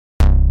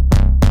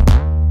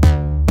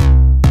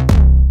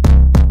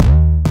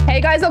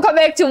Hey guys, welcome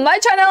back to my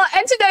channel,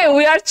 and today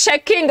we are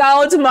checking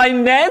out my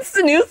next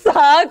new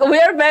song. We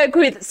are back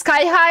with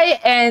SKY-HI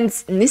and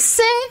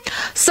Nissy,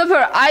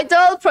 Super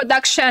Idol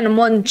production,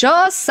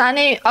 MONJOE,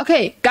 Sunny.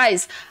 Okay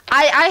guys,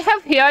 I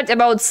have heard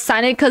about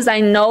Sunny because I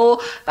know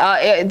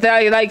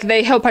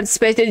they have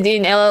participated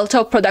in a lot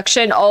of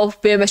production of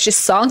BMSG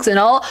songs and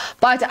all,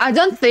 but I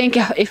don't think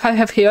if I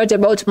have heard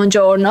about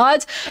MONJOE or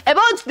not.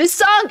 About this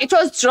song, it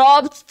was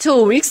dropped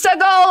 2 weeks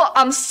ago.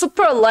 I'm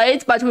super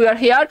late, but we are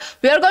here.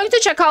 We are going to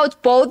check out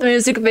both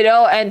music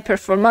video and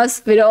performance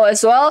video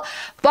as well.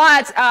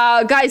 But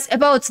guys,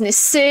 about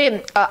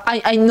Nissy,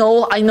 I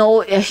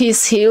know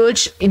he's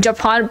huge in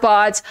Japan,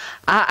 but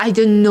I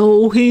don't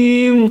know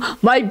him.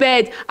 My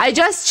bad. I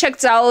just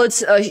checked out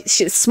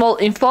his small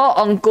info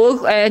on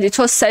Google, and it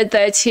was said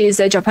that he's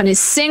a Japanese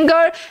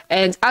singer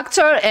and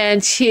actor,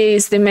 and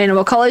he's the main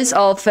vocalist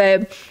of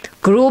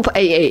group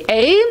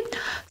AAA.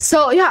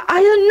 So yeah, I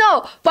don't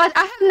know, but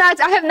I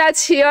have not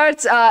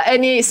heard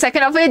any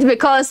second of it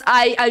because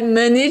I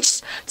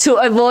managed to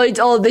avoid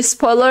all the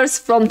spoilers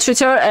from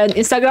Twitter and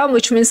Instagram,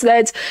 which means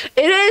that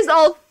it is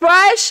all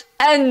fresh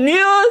and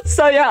new.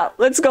 So yeah,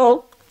 let's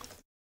go.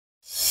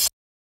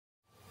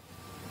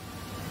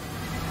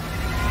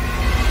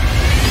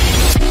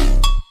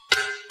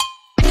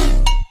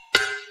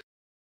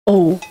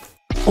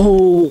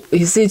 Oh,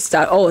 is it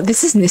dark? Oh,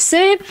 this is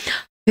Nissy.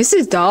 This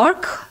is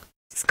dark.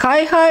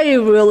 SKY-HI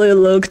really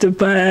looked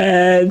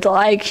bad.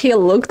 Like, he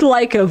looked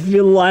like a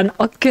villain.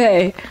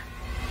 Okay.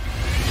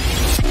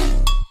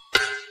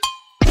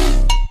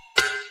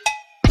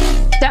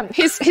 Damn,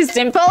 his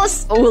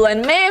dimples will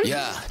end me.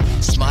 Yeah,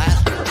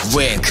 smile,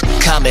 wink,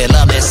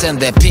 camera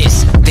send the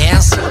piece,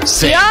 dance,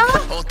 sing. Yeah.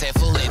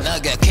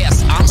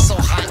 I'm so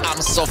high,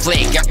 I'm so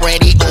flink. Get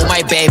ready, oh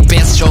my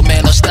babies.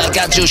 조명の下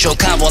が重症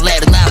変われ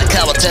るなら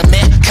変わってみ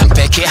完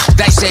璧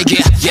大正義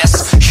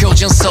Yes 標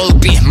準装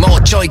備も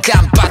うちょい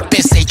頑張っ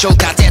て成長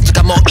過程と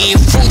かもういい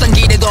普段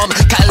切れゴム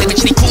帰り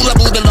道にクラ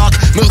ブでロッ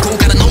ク向こう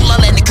から乗ら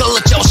れに来る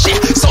調子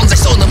存在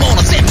そのも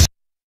の全部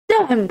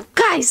Damn,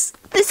 guys,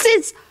 this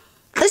is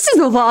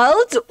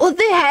wild. What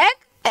the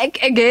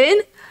heck?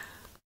 Again?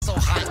 So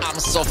high, I'm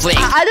so flink.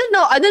 I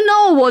don't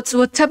know what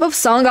type of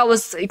song I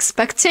was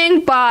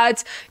expecting,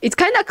 but it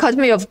kind of caught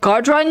me off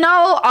guard right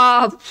now.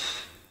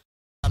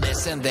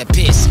 Send the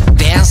piece,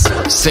 dance,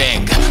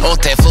 sing. Oh,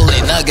 te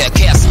fully nugget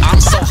kiss.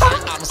 I'm so high,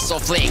 I'm so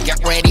flink.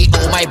 Get ready,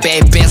 oh my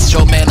babies.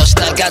 照明の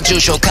下が重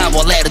症変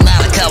われるな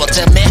ら変わっ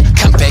てみ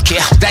完璧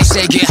大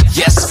正義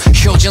Yes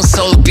標準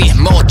装備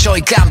もうちょ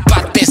い頑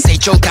張って成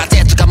長過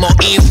程とかも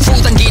いい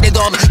普段切れ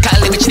ゴム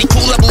帰り道にク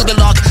ラブで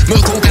ロッ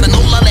ク向こうから乗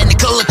られに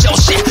来る調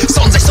子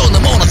存在その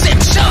もの全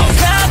部ショー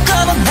過去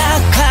もな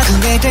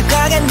く隠れて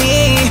影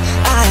に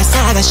あれ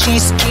探し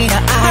好き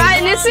な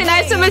愛 Hi, Nissy,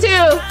 nice to meet you.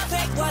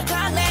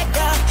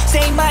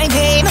 Say my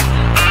name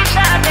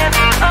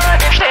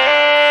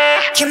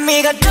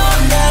君がどんな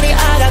にあ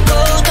がこ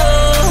うと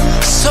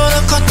その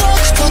孤独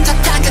と戦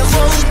う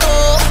と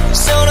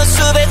その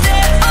全て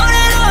俺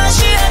の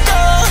足跡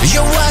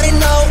You already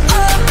know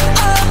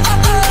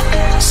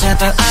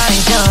Super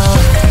Idol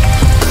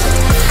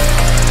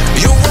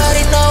You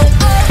already know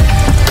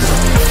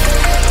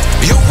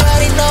You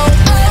already know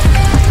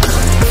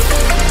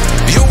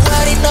You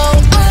already know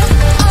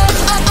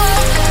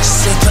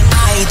Super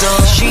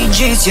Idol 真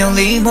実よ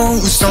りも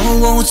嘘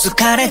をつ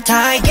かれ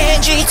たい現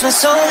実は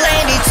それに疲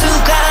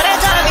れ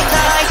たみた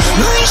い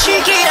無意識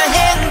な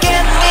偏見に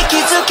気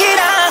づきだ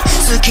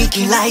好き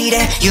嫌いで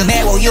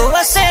夢を酔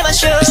わせま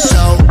しょうそ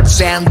う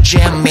前人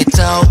未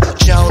到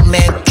超メ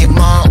キ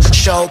モン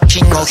賞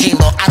金のヒー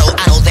ローあ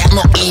ろで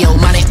もいいよ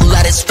マネ売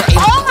られスプレイ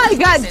Oh my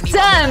god,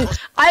 damn!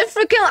 I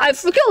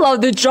freaking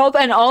love the drop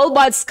and all,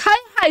 but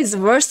SKY-HI's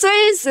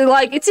verses,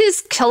 like, it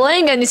is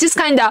killing, and it is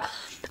kinda,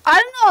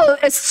 I don't know,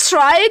 a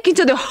strike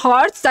into the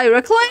heart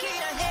directly.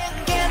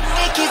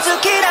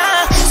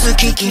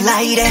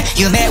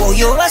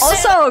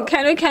 Also,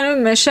 can you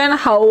mention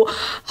how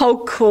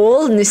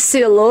cool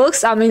Nissy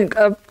looks? I mean,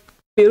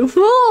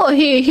 beautiful.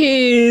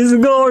 He is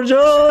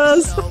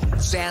gorgeous.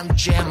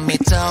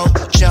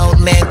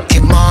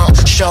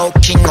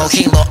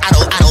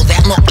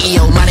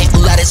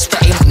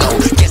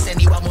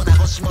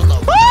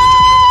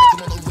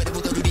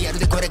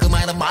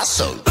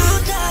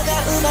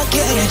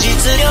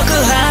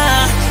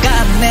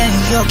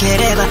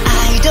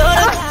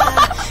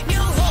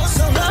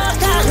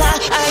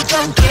 I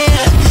don't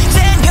care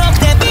全力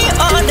で be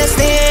on the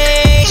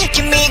stage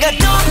君がどん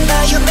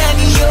な夢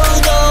見よう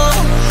と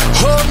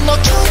ほんの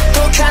ちょっと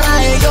叶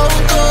えよう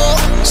と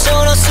そ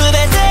の全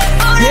て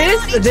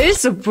This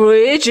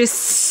bridge is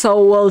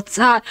so well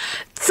done.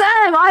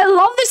 Damn, I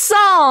love this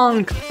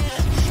song.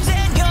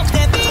 全力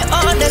で be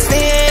on the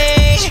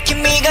stage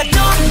君がどん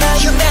な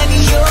夢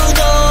見よう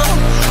と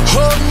ほ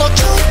んの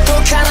ちょっと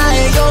叶え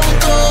よう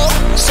と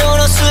そ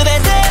の全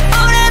て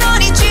俺の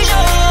日常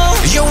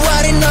You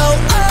already know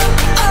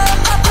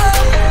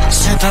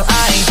Super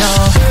Idol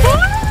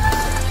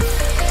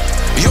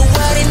You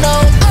already know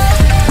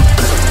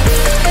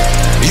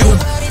You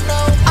already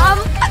know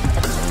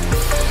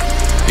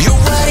You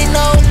already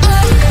know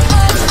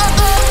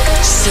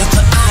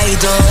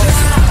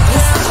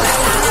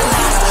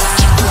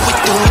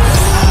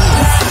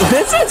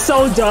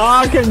so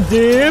dark and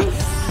deep.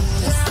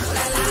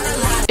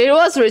 It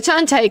was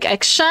written, take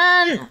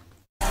action.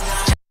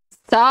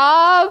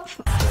 Stop.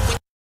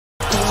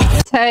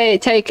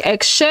 Take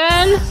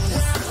action.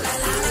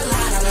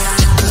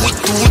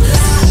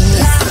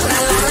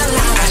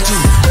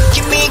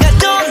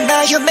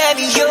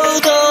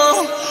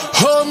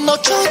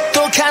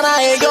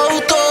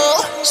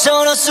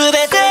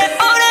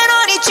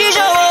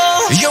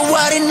 You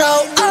already know.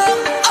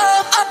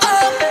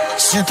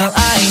 Super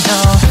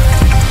idol.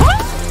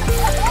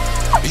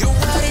 You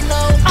already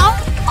know.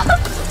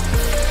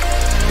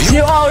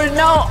 You already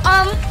know.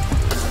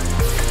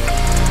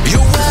 You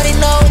already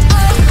know.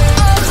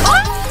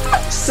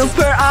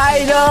 Super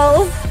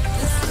idol.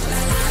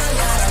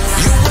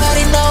 You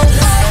already know.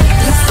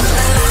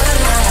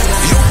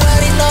 You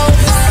already know.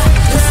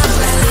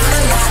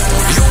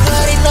 You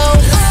already know.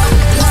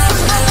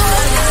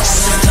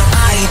 Super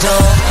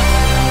idol.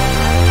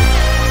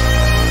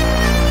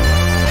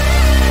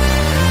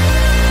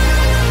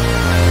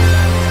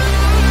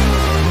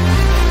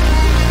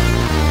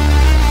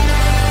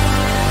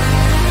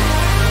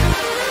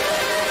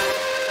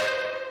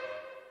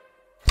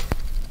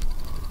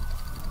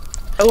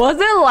 Was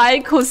it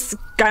like who's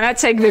gonna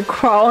take the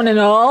crown and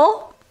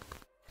all?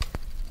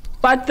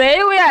 But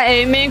they were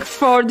aiming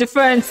for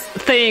different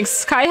things.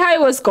 SKY-HI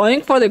was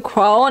going for the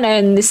crown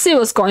and Nissy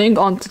was going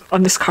on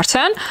this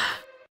curtain.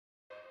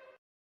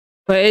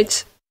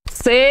 Wait,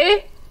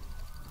 see?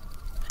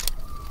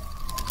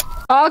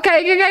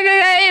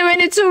 Okay, we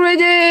need to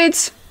read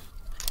it.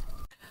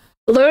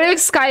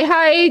 Lyrics,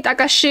 SKY-HI,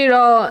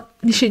 Takashiro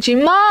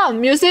Nishijima.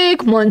 Music,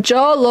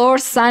 MONJOE, Lord,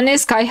 Sunny,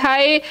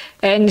 SKY-HI,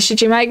 and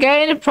Nishijima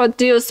again.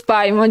 Produced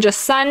by MONJOE,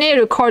 Sunny.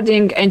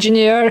 Recording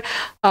engineer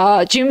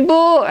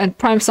Jimbo and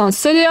Prime Sound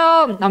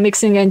Studio.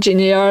 Mixing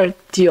engineer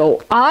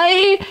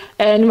DOI.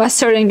 And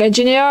mastering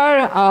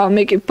engineer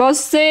Mickey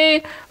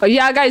Posty.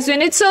 Yeah, guys, we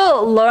need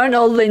to learn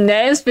all the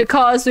names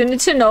because we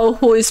need to know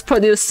who is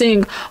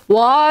producing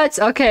what.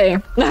 Okay,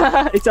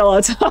 it's a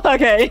lot.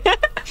 Okay.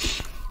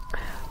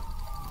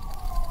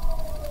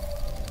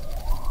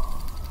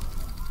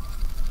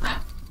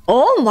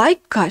 Oh my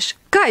gosh,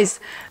 guys,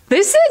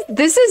 this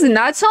is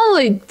not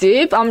only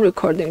deep. I'm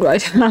recording,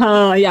 right?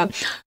 Yeah,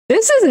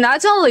 this is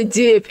not only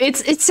deep.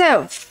 It's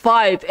a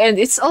vibe, and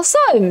it's also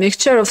a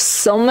mixture of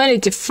so many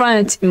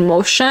different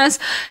emotions.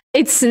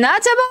 It's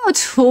not about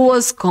who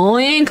was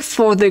going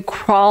for the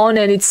crown,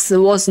 and it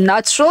was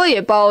not really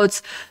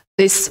about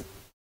this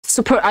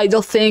super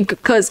idol thing,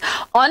 because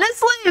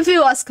honestly, if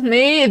you ask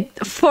me,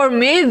 for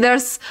me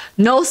there's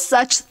no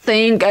such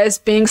thing as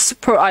being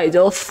super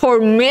idol. For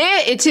me,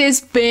 it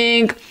is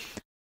being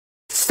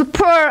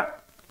super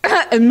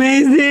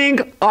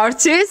amazing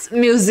artist,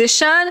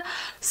 musician.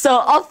 So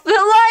I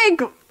feel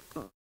like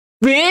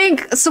being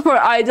super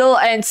idol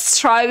and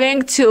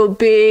striving to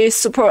be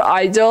super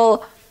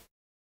idol,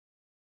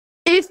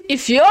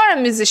 if you're a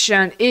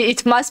musician,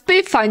 it must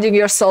be finding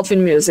yourself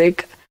in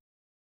music.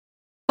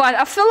 But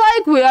I feel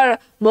like we are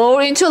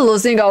more into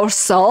losing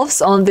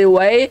ourselves on the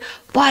way.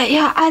 But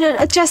yeah, I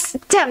don't just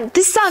damn,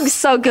 this song is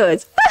so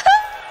good.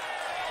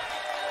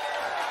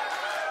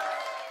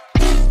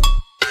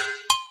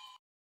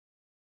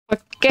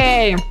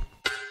 Okay.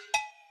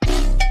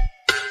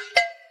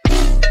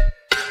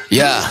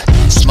 Yeah,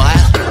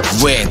 smile,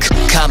 wink,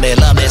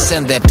 cameraman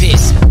send the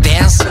piece,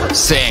 dance,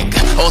 sing,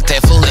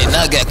 오태풀리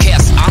너가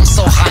kiss. I'm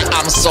so high,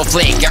 I'm so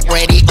flink, get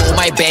ready, oh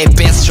my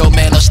babies.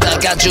 조명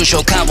시다가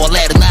주쇼카워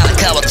let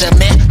날아가워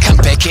때문에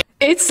깜빡이.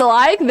 It's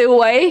like the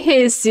way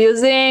he's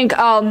using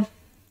how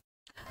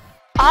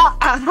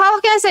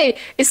can I say?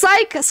 It's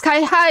like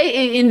SKY-HI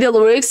in the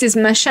lyrics is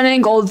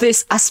mentioning all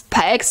these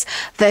aspects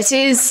that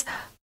is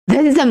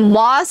a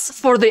must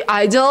for the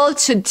idol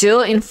to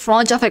do in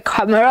front of a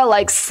camera,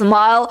 like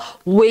smile,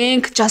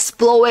 wink, just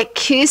blow a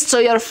kiss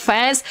to your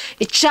fans.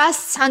 It's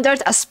just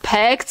standard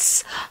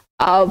aspects.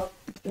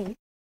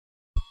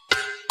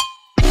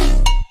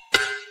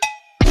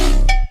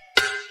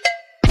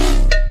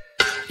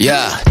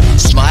 Yeah,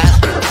 smile,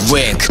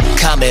 wink,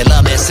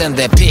 cameraman send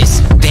the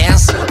piece,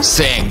 dance,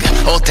 sing,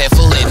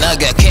 오태풀리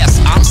너가 kiss.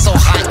 I'm so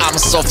high, I'm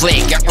so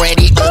flink, get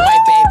ready, oh my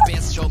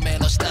babies.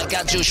 조명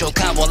시다가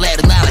주쇼카워 let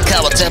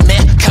날아가워 때문에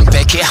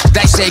깜빡이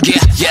다시게.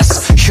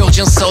 Yes,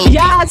 표준 소리.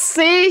 Yeah,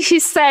 see, he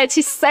said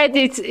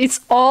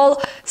it's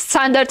all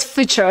standard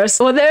features.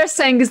 What they're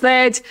saying is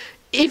that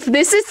if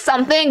this is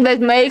something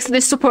that makes the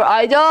super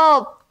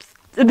idol,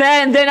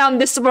 then I'm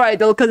the super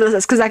idol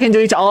because I can do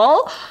it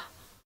all.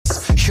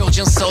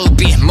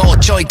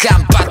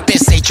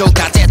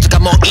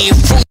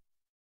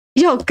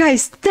 Yo,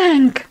 guys,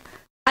 dang,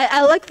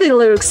 I like the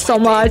lyrics so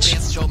much.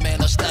 He's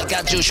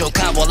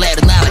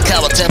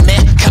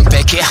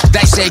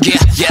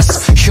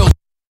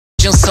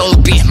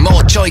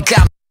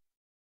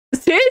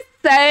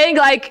saying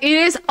like it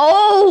is,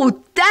 oh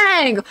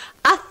dang,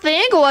 I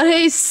think what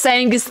he's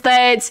saying is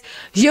that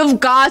you've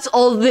got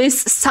all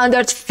these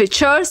standard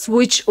features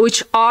which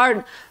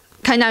are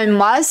kind of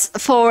must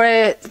for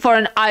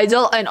an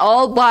idol and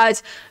all,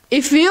 but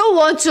if you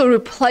want to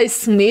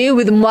replace me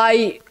with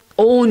my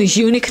own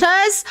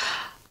uniqueness,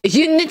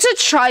 you need to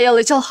try a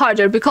little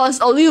harder because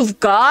all you've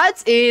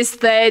got is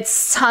that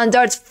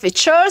standard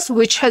features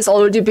which has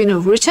already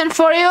been written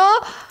for you.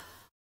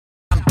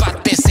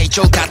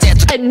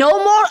 And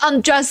no more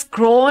I'm just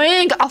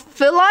growing. I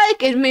feel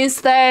like it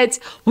means that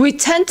we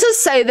tend to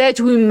say that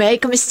we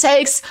make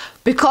mistakes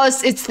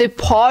because it's the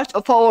part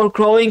of our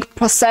growing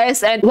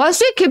process, and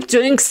once we keep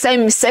doing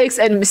same mistakes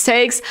and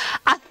mistakes,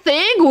 I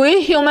think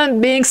we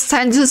human beings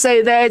tend to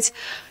say that,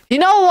 you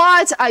know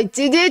what, I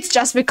did it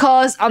just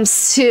because I'm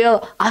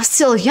still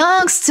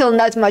young, still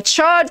not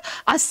matured,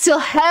 I still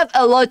have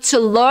a lot to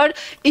learn.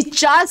 It's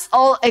just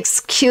all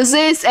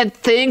excuses and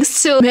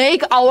things to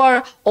make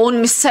our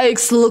own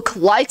mistakes look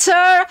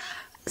lighter.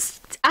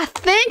 I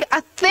think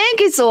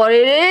it's what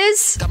it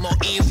is.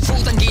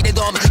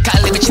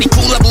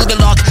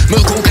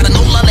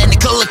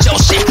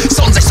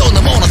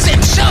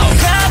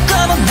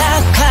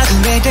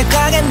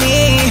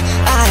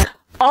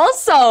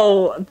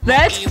 Also,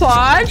 that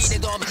part,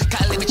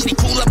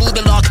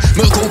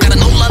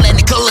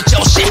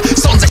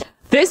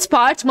 this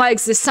part, my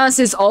existence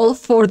is all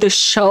for the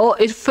show.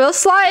 It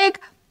feels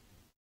like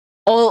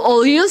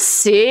all you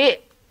see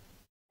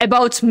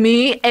about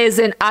me as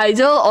an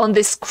idol on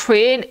the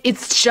screen,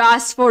 it's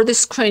just for the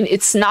screen.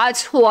 It's not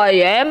who I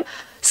am.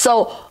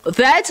 So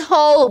that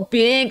whole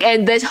being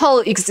and that whole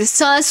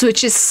existence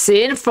which is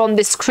seen from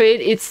the screen,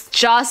 it's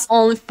just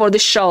only for the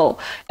show,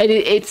 and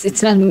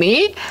it's not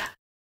me.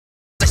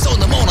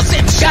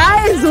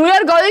 Guys, we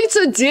are going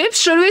too deep.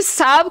 Should we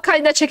stop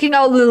kind of checking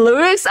out the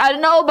lyrics? I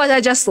don't know, but I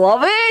just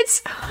love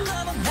it.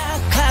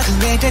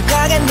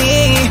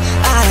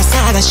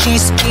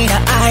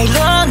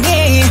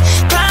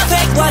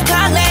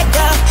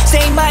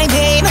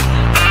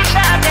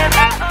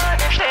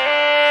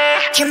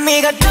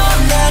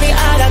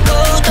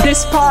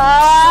 This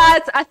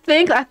part, I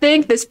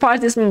think this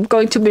part is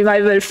going to be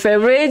my very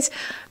favorite.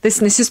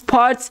 This Nissy's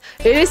part,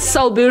 it is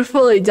so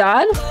beautifully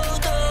done.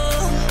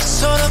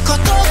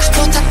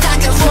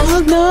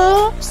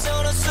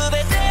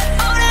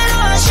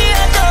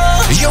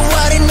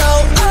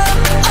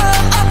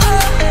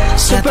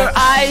 Super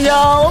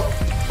idol.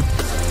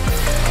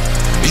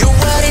 You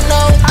already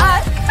know.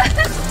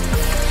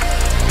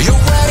 You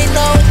already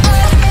know.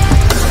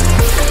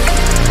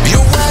 You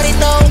already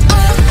know.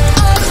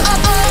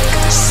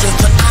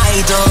 Super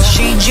idol.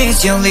 真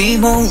実より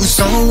も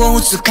嘘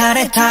をつか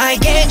れたい。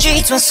現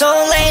実はそ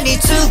れに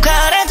疲れ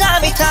た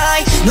みた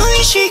い。無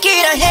意識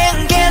な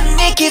偏見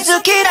に気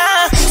づき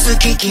だ。好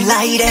き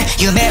嫌いで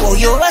夢を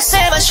酔わ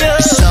せましょ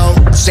う。そう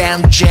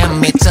前人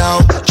未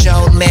到。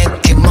上面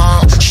疑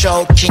問。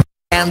賞金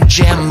前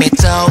人未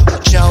到。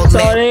上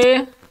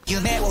面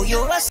夢を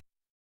酔わせ。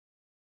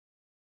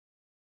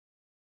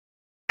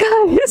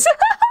Guys.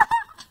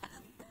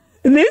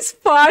 This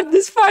part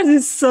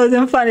is so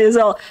damn funny as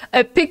well.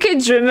 A picky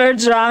dreamer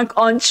drunk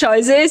on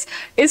choices.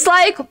 It's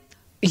like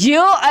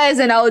you as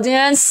an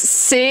audience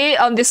see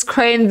on the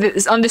screen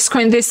this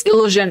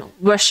illusion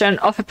version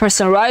of a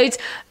person, right?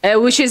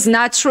 Which is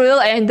not real,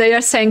 and they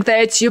are saying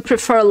that you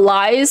prefer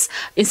lies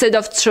instead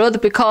of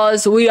truth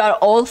because we are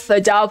all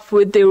fed up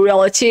with the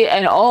reality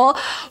and all.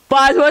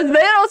 But what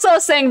they're also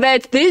saying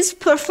that this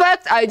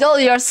perfect idol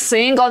you're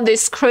seeing on the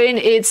screen,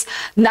 it's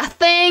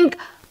nothing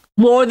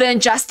more than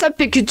just a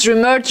picky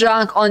dreamer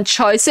drunk on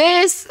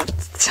choices.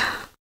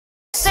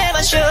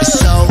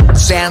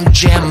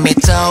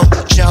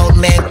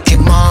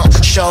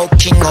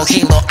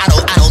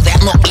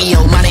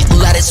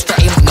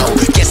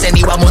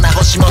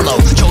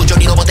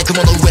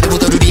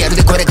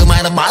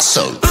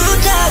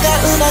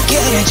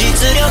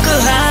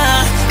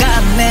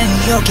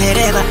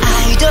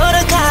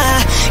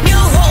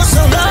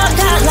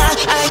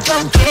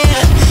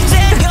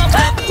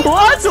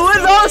 What's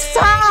with those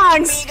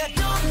songs?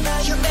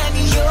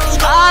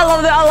 I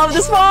love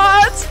this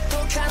part.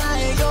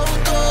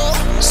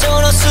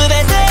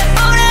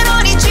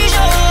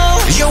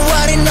 You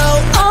already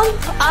know.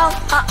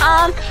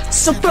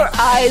 Super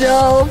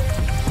idol.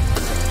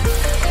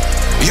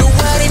 You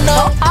already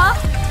know.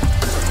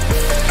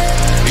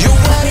 You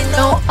already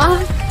know.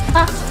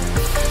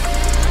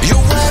 You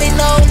already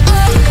know.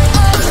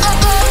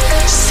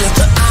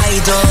 Super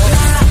idol.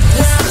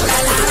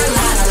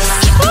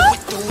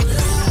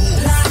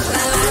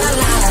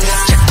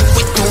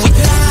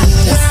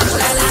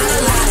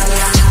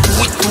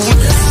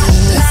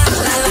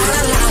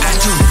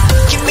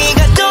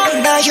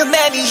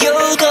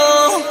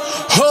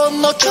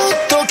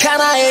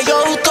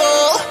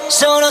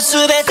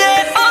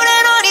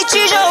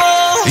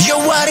 You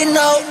already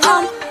know.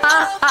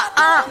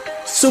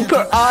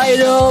 Super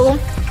idol.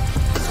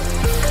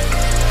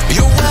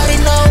 You already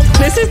know.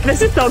 This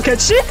is so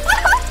catchy.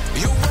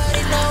 You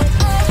already know.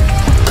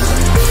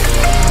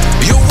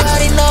 You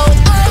already know.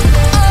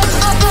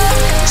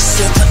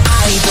 Super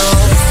idol.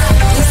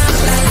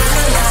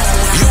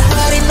 You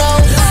already know.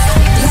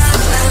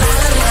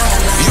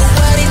 You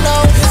already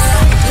know.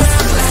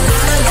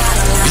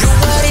 You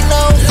already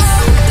know.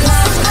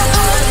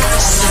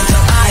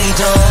 Super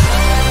idol.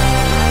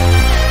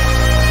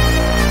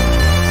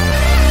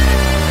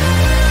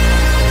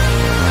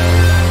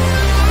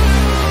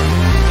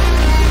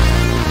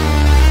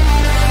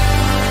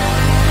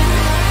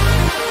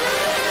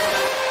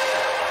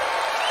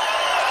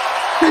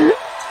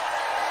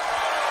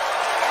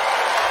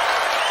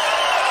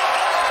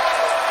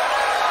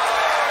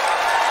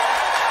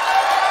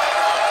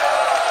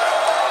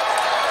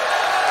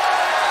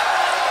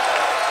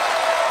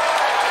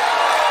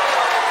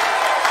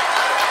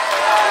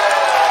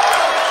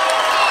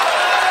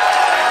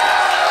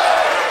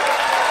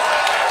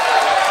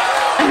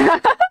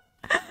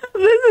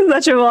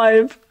 such a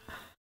vibe.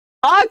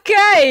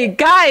 Okay,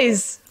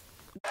 guys.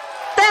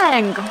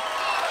 Dang.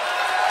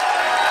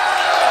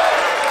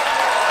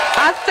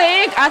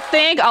 I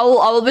think I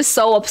will be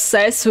so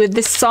obsessed with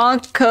this song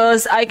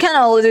because I can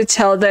already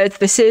tell that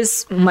this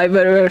is my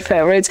very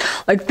favorite.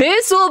 Like,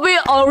 this will be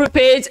on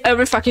repeat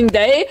every fucking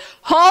day.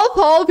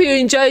 Hope you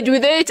enjoyed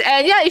with it.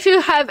 And yeah, if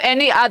you have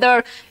any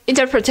other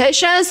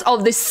interpretations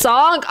of this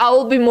song, I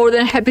will be more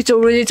than happy to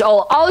read it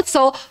all out.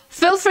 So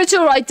feel free to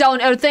write down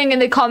everything in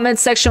the comment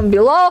section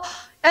below.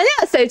 And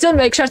yeah, stay tuned,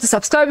 make sure to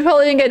subscribe if you're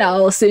following, and I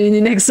will see you in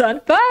the next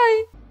one.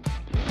 Bye!